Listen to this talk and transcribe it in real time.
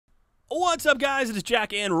What's up, guys? It is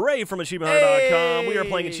Jack and Ray from AchievementHunter.com. We are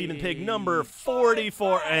playing Achievement Pig number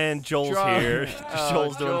 44, and Joel's here.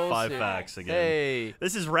 Joel's doing 5 facts again. Hey.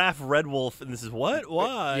 This is Raph Red Wolf, and this is what?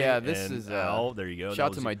 Why? Yeah, this and is. oh, there you go. Shout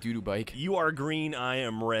out to my doo-doo bike. You are green, I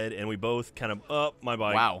am red, and we both kind of my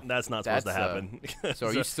bike. Wow, that's not supposed to happen. So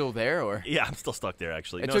are you still there, or? Yeah, I'm still stuck there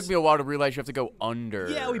actually. It took me a while to realize you have to go under.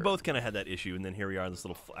 Yeah, we both kind of had that issue, and then here we are, this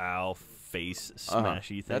little face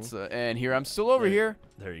smashy thing. That's and here I'm still over here.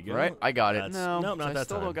 There you go. Right, I got it. No, not that I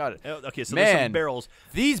still time. don't got it. Okay, so Man, there's some barrels.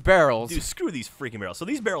 These barrels. Dude, screw these freaking barrels. So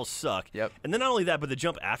these barrels suck. Yep. And then not only that, but the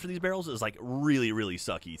jump after these barrels is like really, really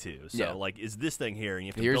sucky too. So yeah. like, is this thing here, and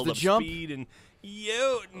you have to Here's build the up jump. speed and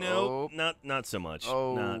not so much.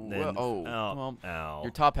 Oh, Well,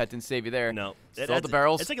 your top hat didn't save you there. No. Still the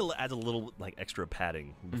barrels. It's like adds a little like extra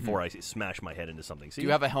padding before I smash my head into something. See? Do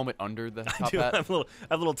you have a helmet under the top hat? I have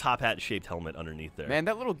a little top hat shaped helmet underneath there. Man,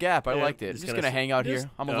 that little gap, I liked it. I'm just gonna hang out here.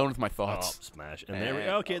 I'm alone with my Oh, thoughts. smash. And there we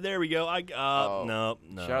go. Okay, there we go. No.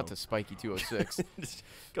 Shout out to Spiky206.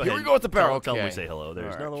 Go Here ahead. we go with the barrel. Tell him we okay. say hello.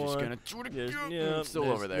 There's another just one. Gonna do it again. Yeah, Still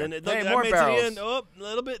over there. Hey, More barrels. The end. Oh, a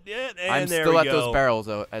little bit. Yeah, and I'm there still we at go. those barrels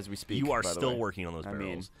as we speak. You are by the still way. working on those barrels. I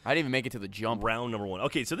mean, I didn't even make it to the jump. Round number 1.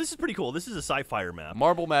 Okay, so this is pretty cool. This is a sci-fi map.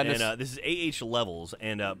 Marble Madness. And this is AH levels.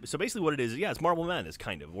 And so basically what it is, yeah, it's Marble Madness,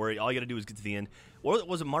 kind of, where all you got to do is get to the end. Or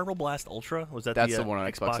was it Marble Blast Ultra? Was that That's the one on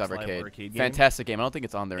Xbox Live Arcade game? Fantastic game. I don't think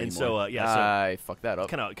it's on there and anymore. So, yeah, so I fucked that up.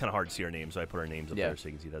 Kind of hard to see our names, so I put our names up there so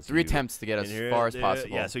you can see that. 3 attempts to get as far as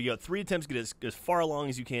possible. Yeah, so you got 3 attempts to get as far along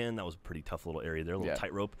as you can. That was a pretty tough little area there, a little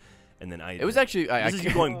tightrope. And then It was actually. This is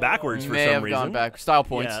you going backwards for may some have reason. gone back. Style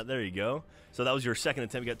points. Yeah, there you go. So that was your second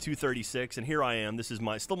attempt. You got 236, and here I am. This is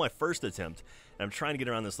still my first attempt. And I'm trying to get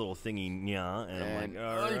around this little thingy, and I'm like,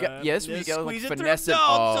 all right, yes, we got like finesse it.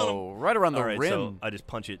 Oh, right around the rim. So I just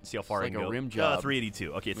punch it, see how far I can go. Like a rim job.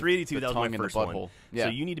 382. Okay, 382. That was my first one. Yeah. So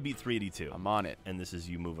you need to beat 382. I'm on it. And this is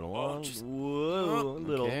you moving along. Whoa,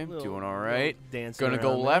 okay, doing all right. Dancing. Gonna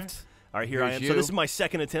go left. All right, here I am. So this is my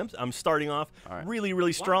second attempt. I'm starting off really,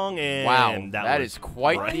 really strong, and wow, that is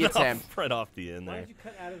quite the attempt. Right off the end there. Why did you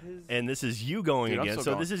cut out of his? And this is you going again.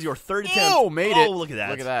 So going. this is your third attempt. Oh, made it! Oh, look at that!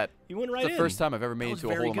 Look at that! You went right in. It's the first time I've ever made it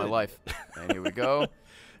to a hole in my life. And here we go.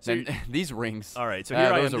 So these rings. All right, so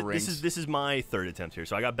here I am. Rings. This is my third attempt here.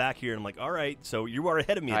 So I got back here, and I'm like, all right, so you are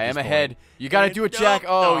ahead of me. I am point. You got to do it, Jack.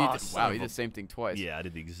 Oh, wow, you did the the same thing twice. Yeah, I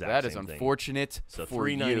did the exact that same is thing. unfortunate. So for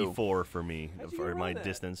 394 for me for my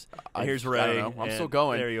distance. And here's I Ray. don't know. I'm still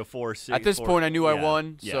going. There you go. 4, 6. At this point, I knew I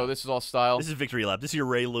won. Yeah. So this is all style. This is victory lap. This is your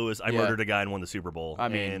Ray Lewis. I murdered a guy and won the Super Bowl. I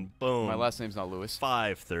mean, and boom. My last name's not Lewis.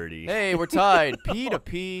 530. Hey, we're tied. P to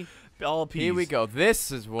P. All P's. Here we go. This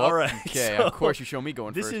is what. All right. Okay, so of course you show me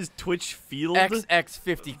going this first. This is Twitch Field.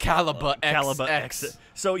 XX50 Caliber XX.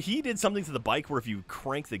 So he did something to the bike where if you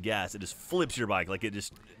crank the gas, it just flips your bike. Like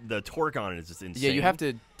the torque on it is just insane. Yeah, you have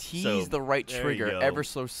to tease the right trigger ever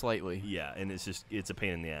so slightly. Yeah, and it's a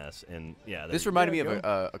pain in the ass. And yeah, this reminded me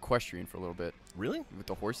of equestrian for a little bit. Really? With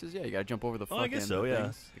the horses? Yeah, you gotta jump over the fucking I guess so, yeah.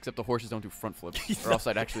 things. Except the horses don't do front flips, or else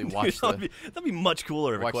I'd actually watch that'd be much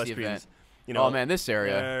cooler if equestrians. You know, oh man, this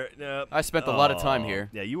area! I spent a lot of time here.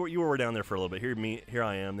 Yeah, you were down there for a little bit. Here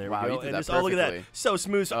I am. There wow, we go. You did and that look at that, so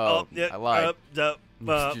smooth. Oh, I lied.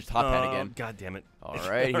 Just top hat again. God damn it! All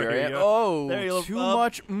right, here I am. Oh, too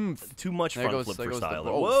much Too much front flip for style.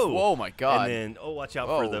 Whoa! Oh my God! And then watch out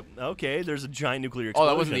for the. Okay, there's a giant nuclear explosion.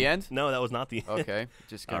 Oh, that wasn't the end. No, that was not the end. Okay,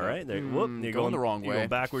 just all right. There. Whoop! You're going the wrong way. You're going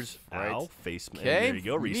backwards. Right. Ow! Face. Okay. There you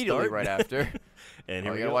go. Restart. Immediately right after. And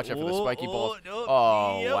here we gotta go. watch out for the spiky balls. Oh,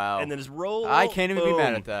 wow! And then just roll. I can't even be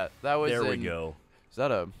mad at that. That was. There we go. Is that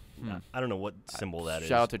a? I don't know what symbol that is.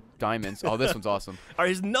 Shout out to Diamonds. Oh, this one's awesome. All right,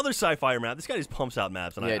 here's another sci-fi map. This guy just pumps out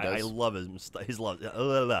maps, and I love his love.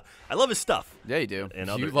 I love his stuff. Yeah, you do. And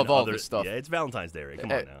you love all this stuff. Yeah, it's Valentine's Day, right?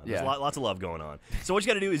 Come on now. There's lots of love going on. So what you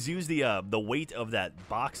got to do is use the weight of that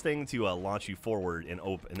box thing to launch you forward and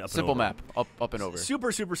up and over. Simple map, up and over.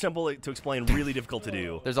 Super simple to explain. Really difficult to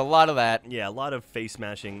do. There's a lot of that. Yeah, a lot of face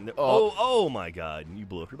smashing. Oh my God! You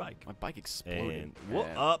blew up your bike. My bike exploded.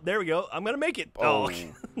 And there we go. I'm gonna make it. Oh.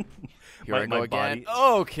 Here I go again.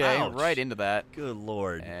 Okay, Ouch. Right into that. Good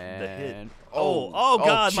Lord. And the hit. Oh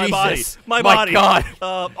God, my Jesus. body. My body. God.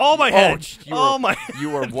 My head. My.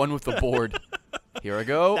 You are one with the board. Here I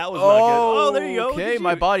go. That was not good. Oh, there you go. Okay,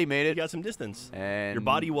 my body made it. You got some distance. And your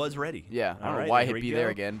body was ready. Yeah, I don't know why I hit B there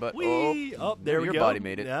again, but there we go. Your body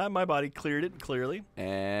made it. Yeah, my body cleared it clearly.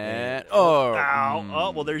 And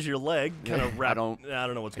ow. Well, there's your leg kind of wrapped. I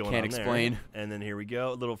don't know what's going on there. Can't explain. And then here we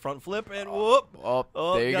go. A little front flip and whoop.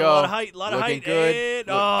 There you go. A lot of height. Looking good.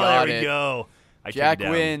 And, there we go. I Jack took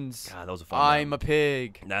you down. wins. God, that was a fun I'm round. a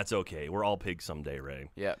pig. That's okay. We're all pigs someday, Ray.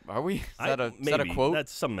 Yeah, are we? Is that a Maybe. quote?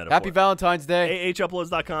 That's some metaphor. Happy Valentine's Day.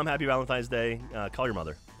 ahuploads.com. Happy Valentine's Day. Call your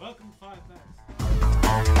mother. Welcome.